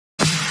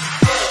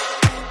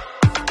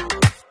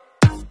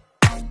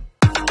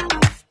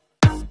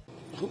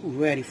Who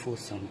ready for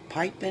some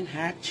piping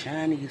hot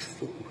Chinese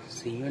food?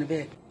 See you in a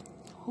bit.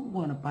 Who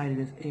want a bite of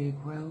this egg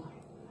roll?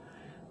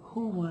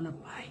 Who want a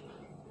bite?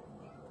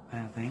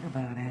 Well, think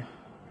about it.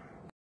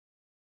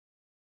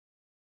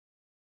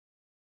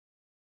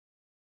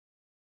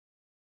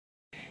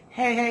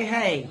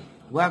 Hey.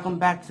 Welcome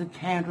back to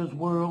Candra's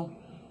World,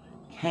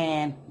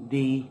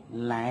 Candy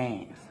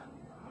Lands.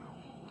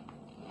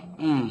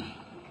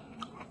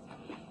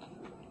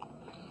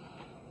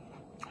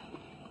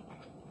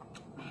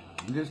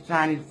 This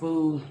Chinese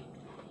food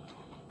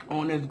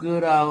on this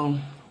good old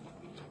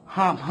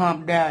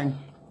hump day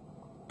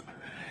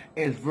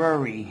is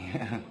very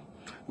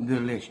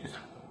delicious.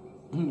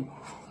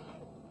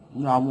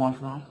 Y'all want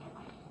some?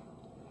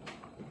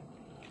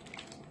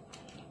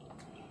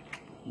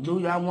 Do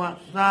y'all want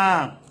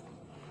some?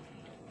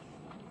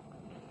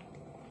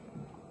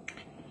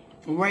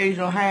 Raise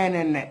your hand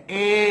in the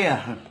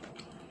air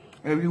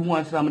if you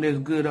want some of this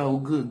good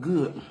old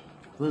good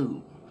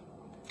food.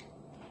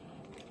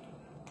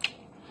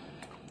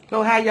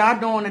 So how y'all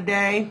doing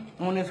today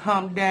on this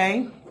hump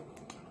day?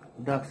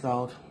 Duck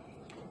sauce.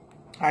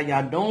 How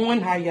y'all doing?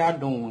 How y'all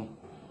doing?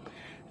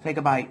 Take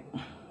a bite.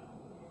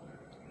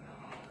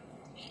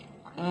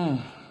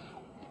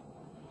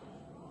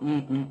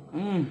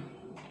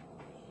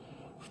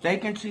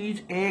 Steak and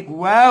cheese egg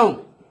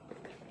roll.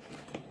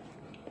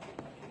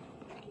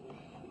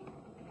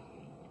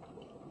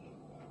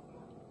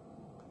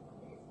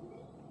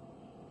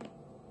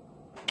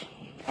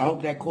 I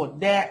hope that caught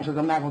that, because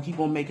I'm not going to keep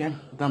on making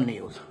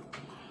thumbnails.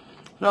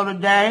 So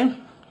today,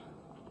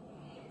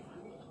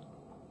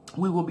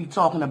 we will be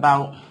talking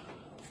about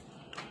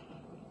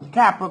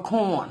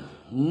Capricorn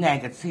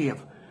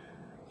negative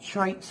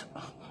traits.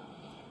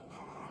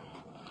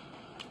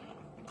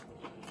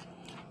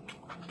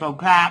 So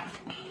Caps,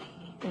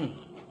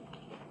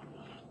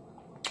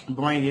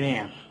 bring it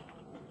in.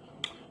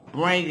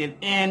 Bring it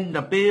in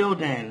the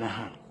building.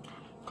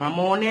 Come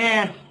on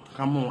in.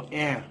 Come on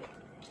in.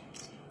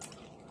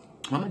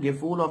 I'm going to get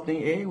full off the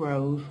egg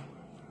rolls.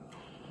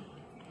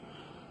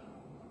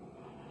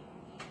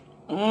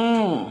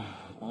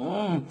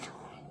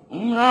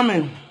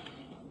 Yummy.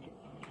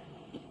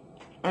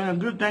 And a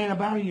good thing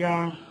about it,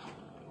 y'all,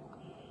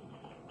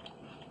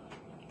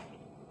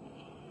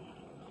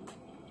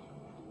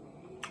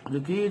 the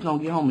kids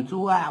don't get home in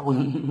 2 hours.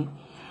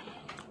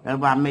 That's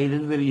why I made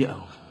this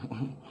video.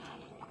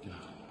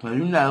 So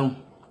you know,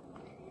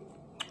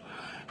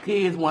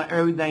 kids want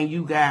everything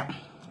you got,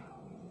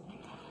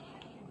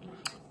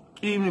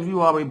 even if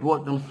you already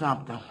bought them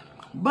something.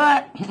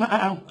 But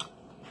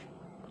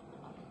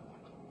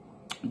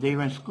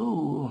they're in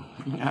school.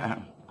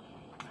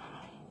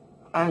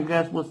 I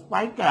guess what's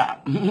like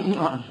that.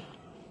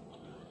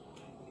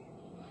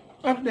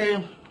 Up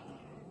there,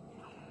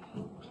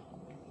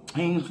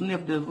 he ain't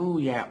sniffed his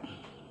food yet.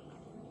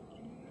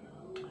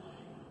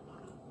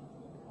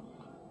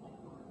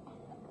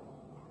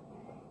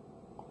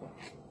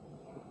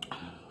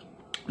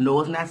 No,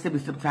 it's not sippy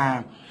sip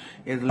time.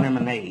 It's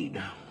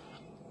lemonade.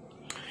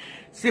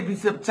 Sippy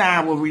sip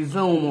time will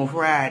resume on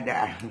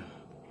Friday.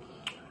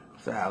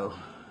 So,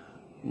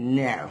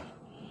 no.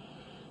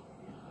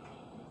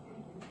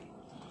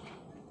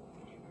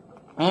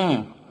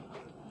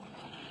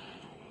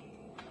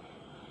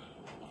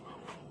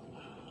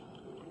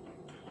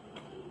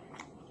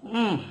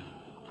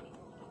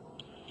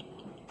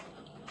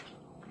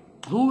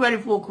 Who ready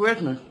for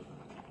Christmas?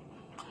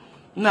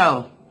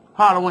 No,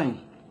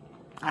 Halloween.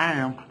 I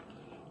am.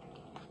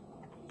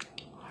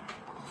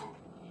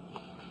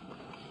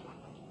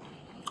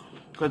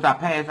 Because I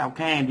pass out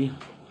candy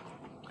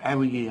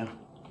every year.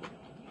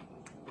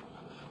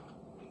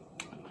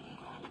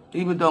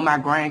 Even though my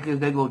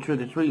grandkids, they go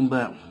trick-or-treating,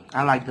 but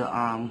I like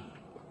to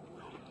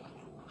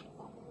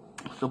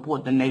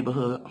support the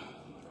neighborhood.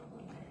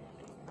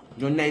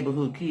 Your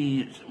neighborhood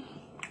kids.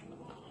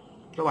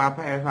 So I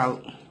pass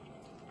out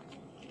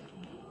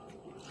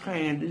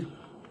candy.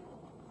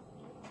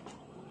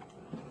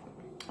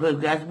 Because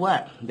guess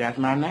what? That's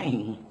my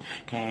name.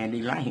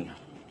 Candy Land.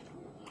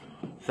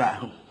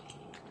 So.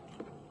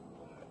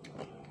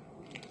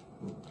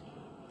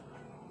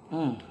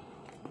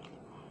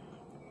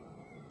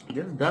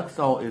 This duck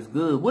sauce is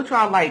good. What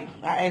y'all like?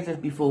 I asked this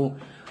before.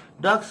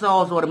 Duck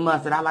sauce or the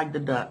mustard? I like the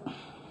duck.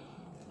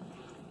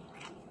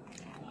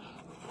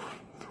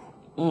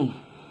 So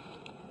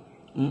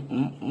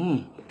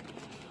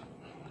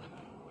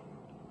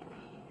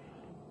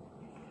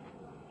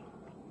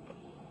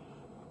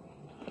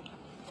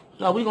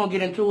we're going to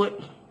get into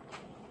it.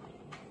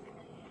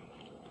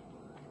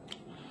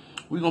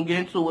 We're going to get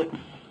into it.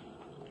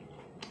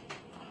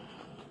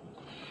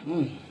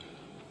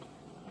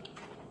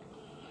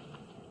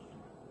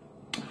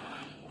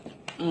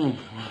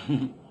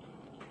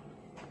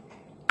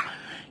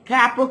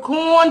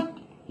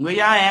 Capricorn, where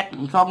y'all at?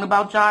 I'm talking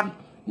about y'all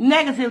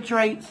negative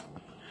traits.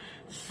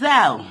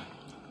 So,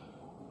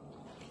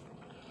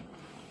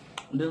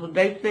 this is what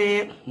they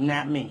said,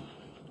 not me.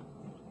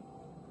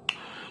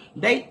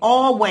 They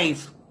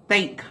always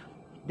think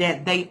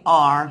that they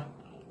are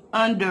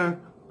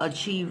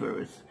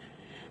underachievers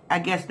I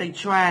guess they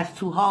tries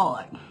too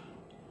hard.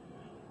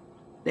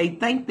 They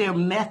think their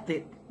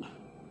methods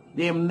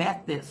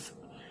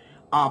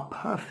are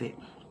perfect.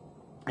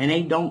 And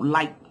they don't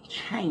like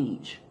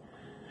change.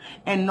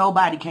 And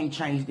nobody can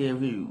change their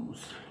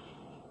views.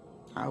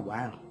 Oh,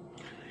 wow.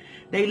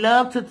 They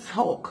love to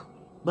talk,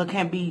 but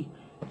can be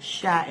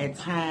shy at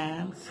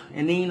times.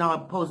 And these are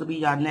supposed to be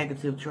your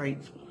negative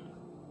traits.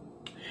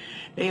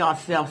 They are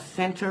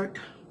self-centered.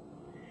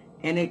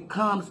 And it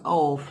comes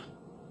off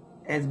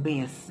as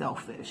being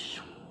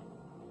selfish.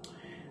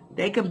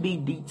 They can be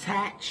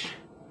detached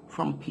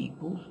from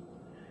people.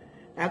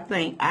 I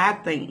think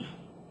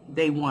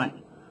they want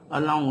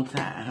a long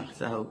time.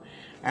 So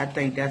I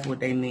think that's what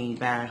they mean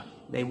by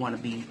they want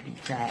to be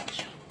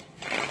detached.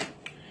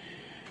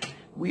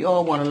 We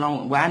all want a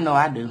long, well, I know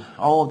I do,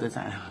 all the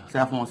time,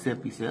 except on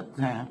sippy sip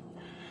time.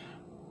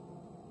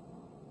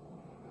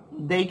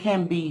 They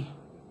can be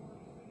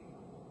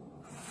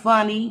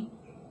funny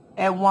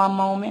at one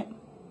moment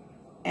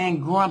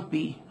and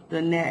grumpy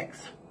the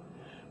next.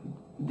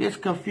 This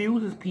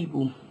confuses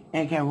people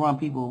and can run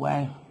people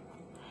away.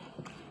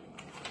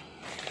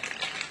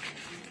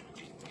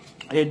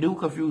 It do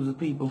confuses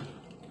people.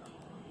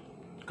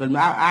 Because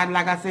I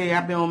like I said,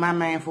 I've been with my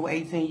man for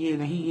 18 years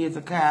and he is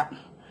a cop.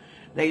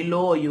 They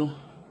loyal.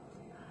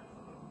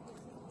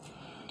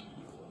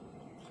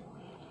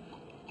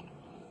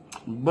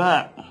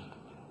 But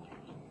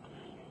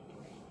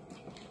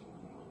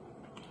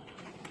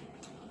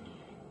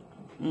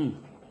if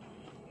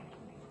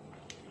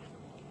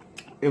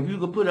you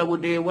could put up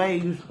with their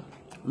ways,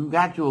 you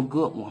got you a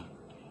good one.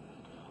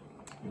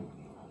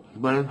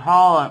 But it's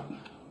hard.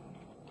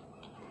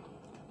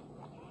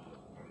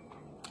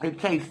 It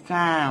takes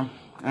time,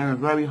 and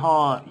it's very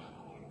hard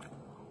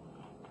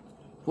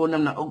for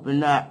them to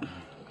open up.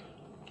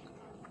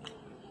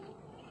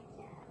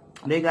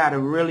 They gotta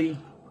really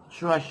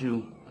trust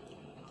you,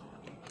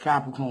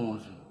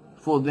 Capricorns,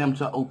 for them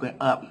to open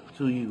up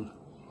to you.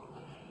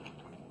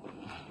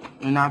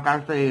 And like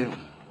I said,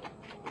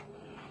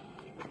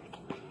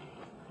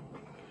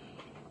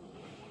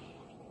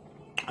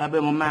 I've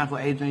been with mine for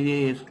 18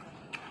 years.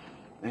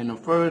 And the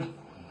first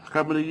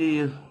couple of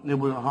years, it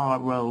was a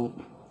hard road.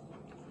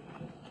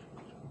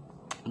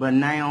 But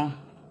now,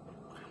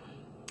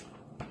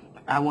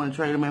 I wouldn't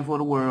trade him in for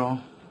the world.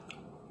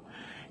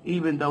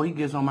 Even though he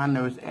gets on my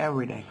nerves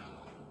every day.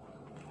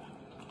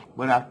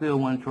 But I still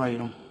wouldn't trade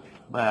him.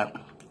 But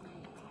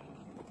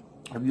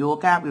if you're a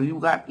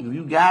Capricorn, if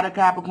you got a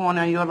Capricorn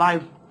in your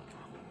life,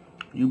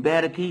 you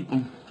better keep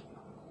them.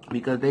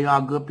 Because they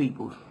are good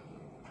people.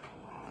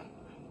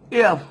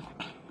 If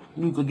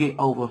you could get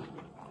over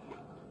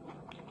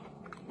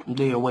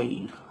their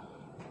ways.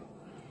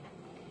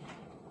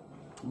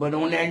 But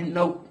on that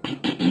note,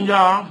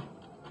 y'all,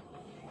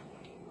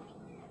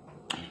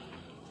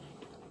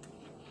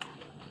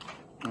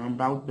 I'm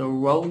about to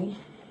roll.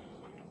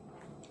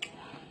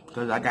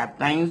 Because I got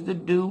things to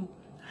do.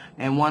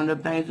 And one of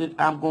the things that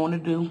I'm going to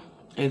do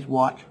is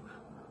watch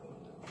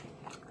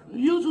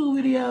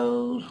YouTube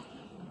videos.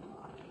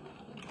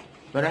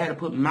 But I had to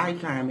put my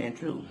time in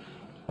too.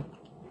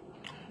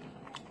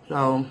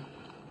 So,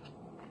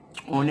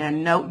 on that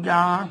note,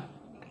 y'all,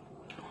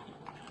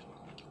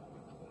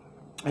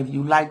 if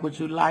you like what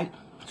you like,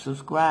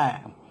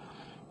 subscribe.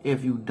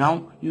 If you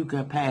don't, you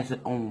can pass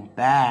it on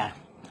by.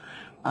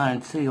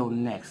 Until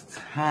next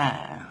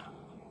time.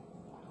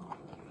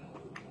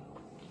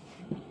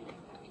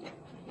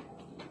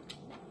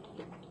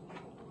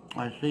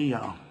 I'll see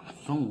y'all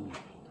soon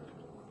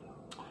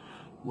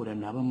with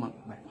another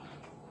mukbang.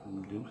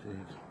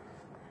 Deuces.